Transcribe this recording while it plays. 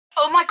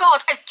Oh my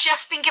god, I've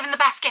just been given the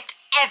best gift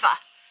ever.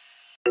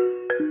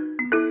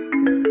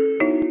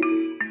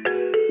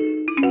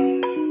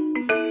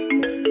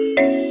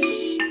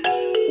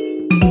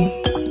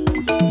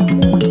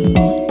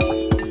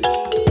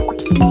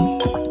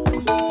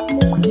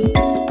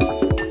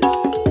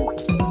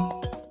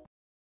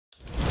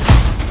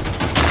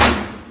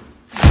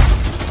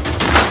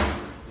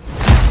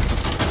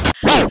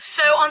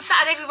 So on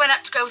Saturday we went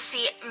up to go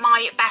see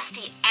my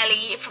bestie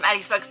Ellie from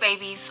Ellie's Bugs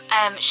Babies.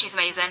 She's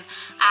amazing,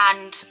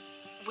 and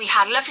we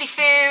had lovely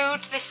food.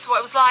 This is what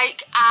it was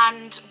like,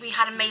 and we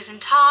had an amazing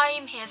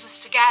time. Here's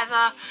us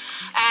together.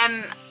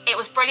 It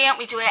was brilliant.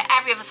 We do it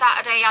every other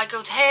Saturday. I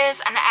go to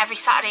hers, and every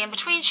Saturday in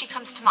between she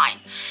comes to mine.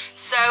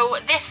 So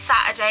this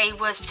Saturday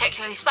was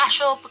particularly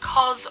special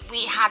because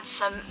we had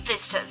some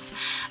visitors.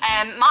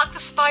 Mark the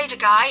Spider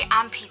Guy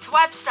and Peter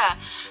Webster,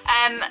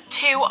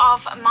 two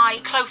of my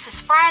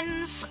closest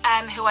friends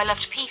who I love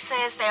to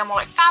pieces. They are more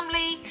like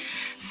family.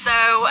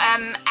 So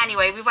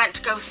anyway, we went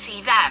to go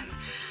see them.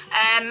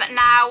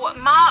 Now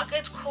Mark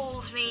had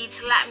called me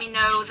to let me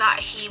know that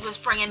he was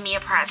bringing me a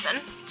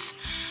present.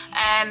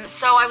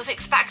 So I was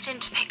expecting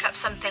to pick up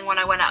something when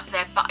I went up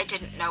there, but I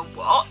didn't know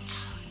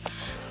what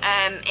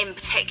in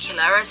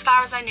particular. As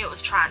far as I knew, it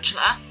was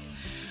tarantula,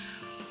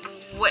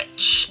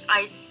 which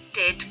I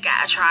did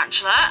get a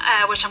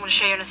tarantula, which I'm going to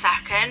show you in a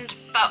second.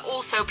 But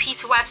also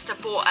Peter Webster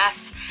bought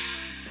us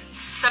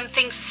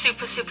something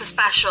super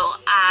special,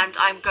 and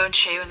I'm going to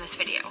show you in this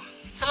video.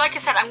 So like I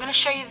said, I'm going to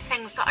show you the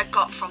things that I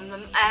got from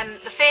them.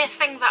 The first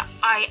thing that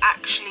I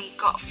actually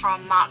got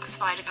from Mark the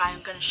Spider Guy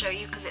I'm going to show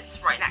you because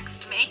it's right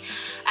next to me.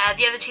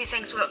 The other two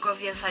things will go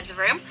over the other side of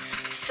the room.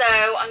 So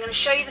I'm going to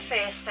show you the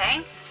first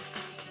thing,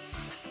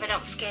 if I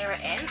don't scare it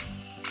in,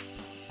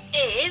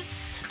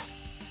 is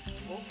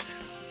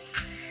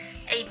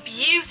a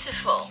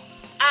beautiful,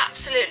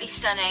 absolutely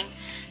stunning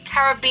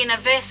Carabiner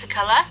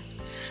Versicolor.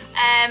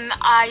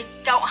 I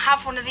don't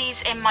have one of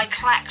these in my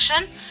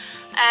collection.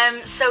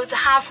 So to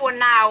have one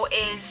now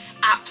is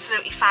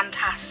absolutely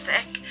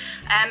fantastic.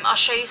 I'll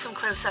show you some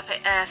close-up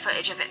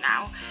footage of it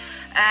now.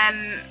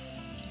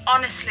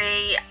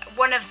 Honestly,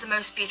 one of the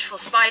most beautiful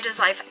spiders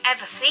I've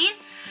ever seen.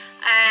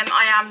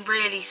 I am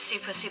really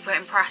super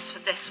impressed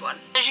with this one.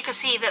 As you can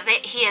see, that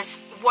he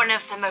is one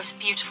of the most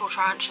beautiful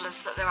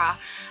tarantulas that there are.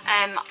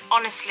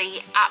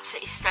 Honestly,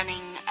 absolutely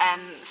stunning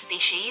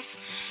species.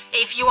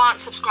 If you aren't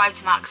subscribed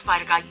to Mark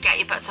Spider Guy, get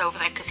your butts over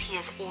there because he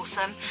is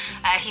awesome.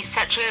 He's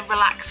such a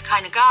relaxed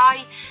kind of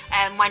guy.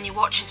 When you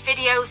watch his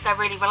videos, they're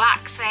really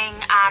relaxing,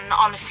 and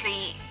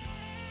honestly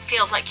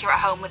feels like you're at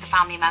home with a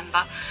family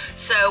member.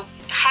 So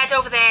head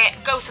over there,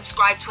 go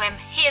subscribe to him.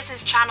 Here's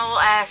his channel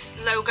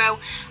logo,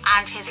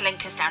 and his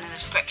link is down in the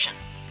description.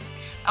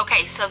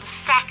 Okay, so the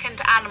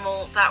second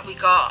animal that we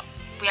got,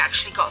 we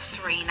actually got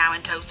three now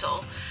in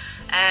total.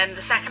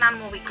 The second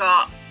animal we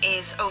got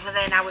is over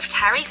there now with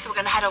Terry, so we're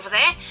going to head over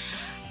there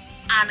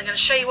and I'm going to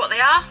show you what they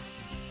are.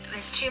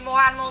 There's two more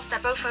animals, they're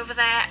both over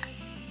there.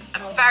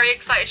 I'm very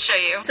excited to show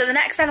you. So the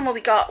next animal we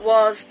got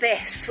was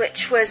this,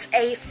 which was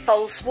a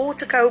false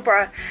water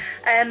cobra.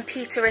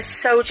 Peter is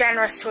so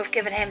generous to have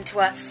given him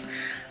to us.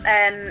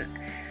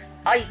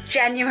 I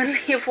genuinely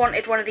have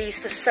wanted one of these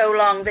for so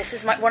long. This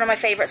is one of my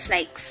favourite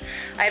snakes.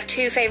 I have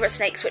two favourite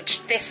snakes,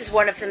 which this is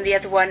one of them. The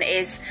other one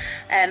is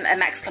a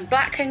Mexican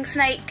black king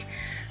snake,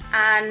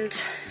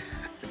 and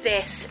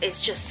this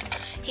is just,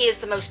 he is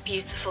the most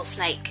beautiful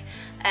snake.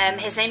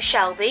 His name's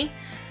Shelby.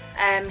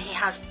 He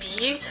has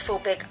beautiful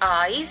big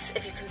eyes,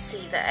 if you can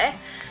see there,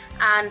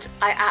 and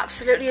I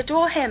absolutely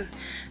adore him.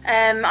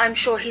 I'm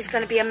sure he's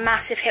going to be a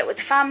massive hit with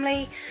the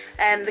family.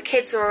 The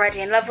kids are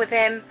already in love with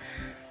him,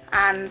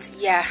 and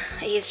yeah,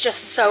 he is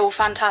just so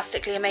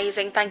fantastically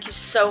amazing. Thank you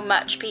so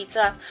much,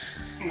 Peter.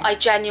 I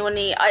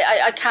genuinely,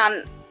 I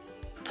can't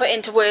put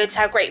into words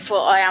how grateful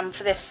I am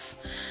for this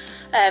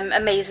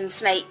amazing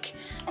snake.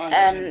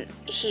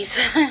 He's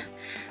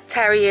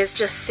Terry is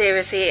just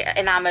seriously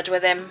enamoured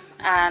with him,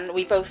 and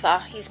we both are.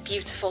 He's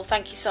beautiful.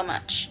 Thank you so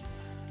much.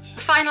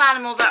 The final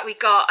animal that we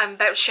got, I'm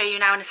about to show you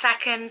now in a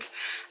second.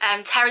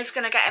 Terry's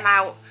going to get him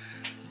out.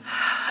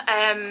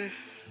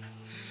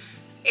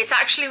 It's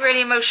actually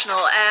really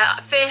emotional.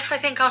 First, I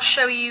think I'll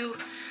show you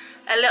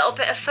a little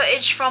bit of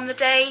footage from the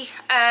day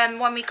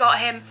when we got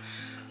him,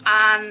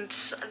 and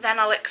then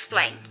I'll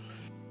explain.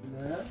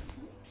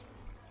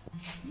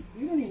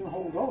 You don't even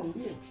hold on, do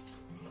you?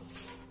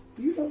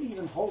 You don't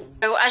even hold.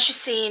 So as you've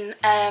seen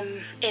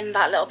in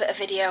that little bit of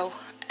video,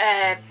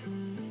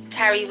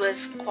 Terry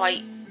was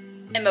quite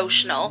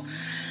emotional.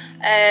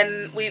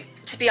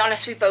 To be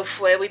honest, we both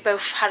were. We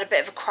both had a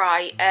bit of a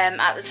cry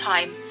at the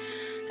time.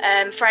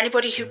 For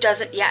anybody who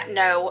doesn't yet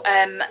know,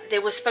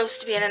 there was supposed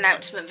to be an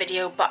announcement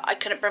video, but I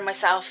couldn't bring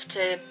myself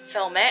to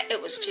film it.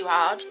 It was too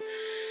hard.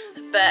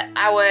 But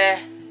our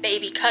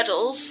baby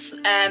Cuddles,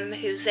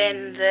 who's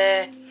in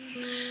the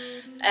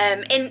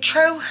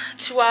intro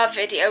to our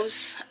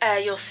videos,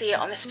 you'll see it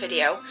on this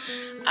video,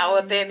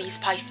 our Burmese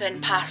python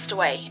passed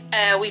away.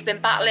 We've been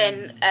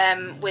battling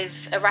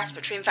with a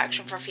respiratory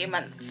infection for a few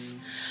months,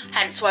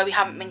 hence why we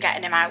haven't been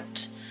getting him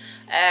out.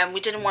 We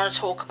didn't want to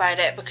talk about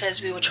it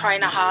because we were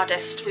trying our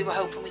hardest. We were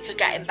hoping we could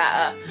get him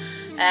better.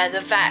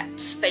 The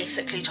vets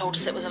basically told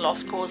us it was a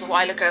lost cause a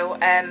while ago,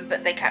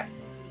 but they kept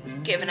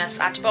giving us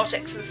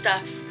antibiotics and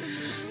stuff,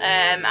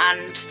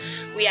 and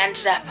we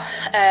ended up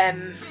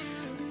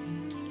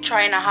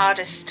trying our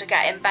hardest to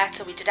get him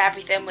better. We did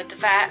everything with the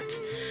vet,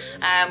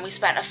 we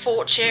spent a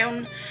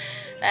fortune,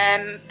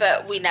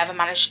 but we never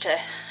managed to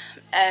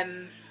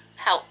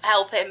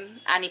help him,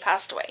 and he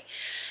passed away,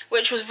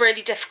 which was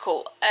really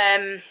difficult.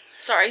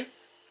 Sorry.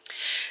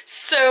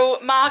 So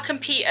Mark and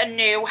Peter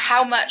knew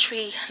how much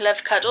we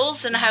love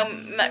Cuddles and how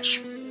much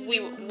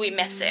we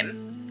miss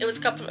him. It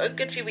was a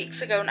good few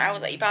weeks ago now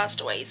that he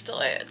passed away. It still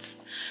hurts.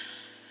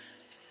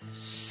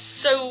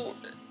 So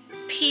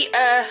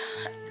Peter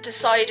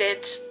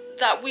decided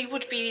that we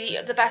would be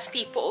the best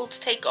people to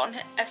take on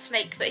a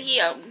snake that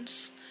he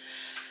owns,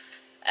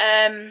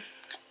 and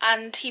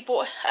he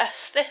bought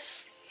us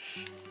this.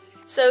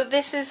 So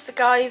this is the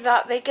guy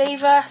that they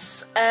gave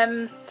us.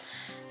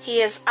 He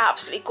is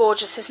absolutely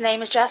gorgeous. His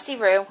name is Jessie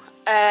Roo.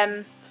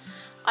 I'm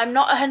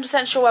not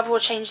 100% sure whether we'll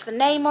change the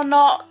name or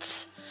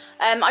not.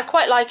 I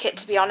quite like it,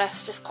 to be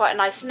honest. It's quite a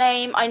nice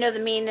name. I know the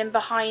meaning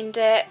behind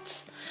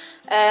it,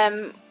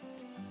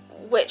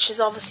 which is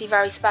obviously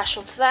very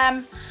special to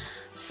them.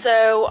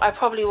 So I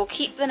probably will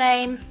keep the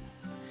name.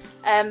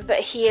 But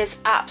he is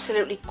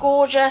absolutely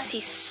gorgeous.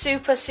 He's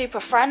super,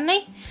 super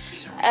friendly.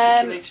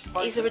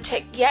 He's a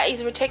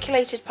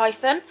reticulated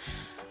python,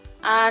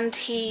 and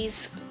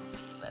he's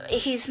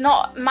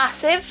not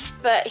massive,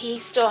 but he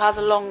still has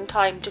a long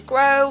time to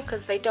grow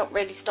because they don't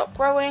really stop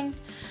growing.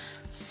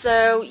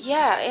 So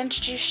yeah, I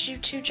introduced you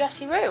to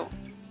Jessie Roo.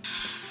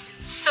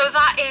 So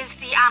that is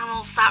the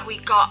animals that we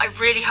got. I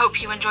really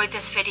hope you enjoyed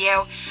this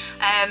video.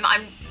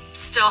 I'm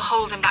still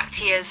holding back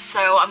tears,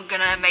 so I'm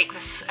gonna make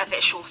this a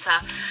bit shorter.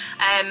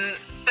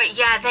 But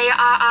yeah, they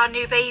are our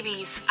new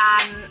babies,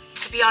 and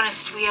to be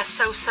honest, we are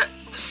so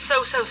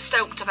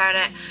stoked about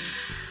it.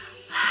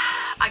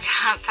 I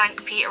can't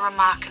thank Peter and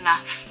Mark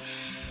enough.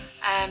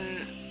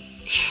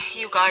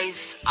 You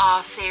guys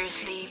are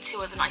seriously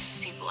two of the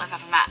nicest people I've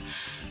ever met,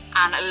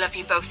 and I love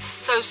you both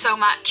so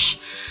much.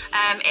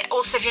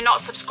 Also, if you're not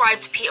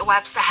subscribed to Peter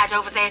Webster, head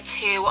over there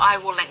too. I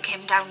will link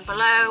him down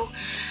below.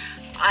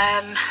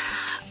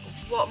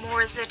 What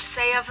more is there to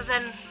say other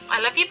than I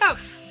love you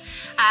both,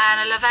 and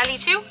I love Ellie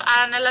too,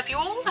 and I love you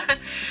all.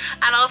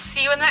 And I'll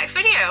see you in the next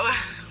video.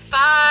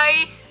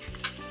 Bye.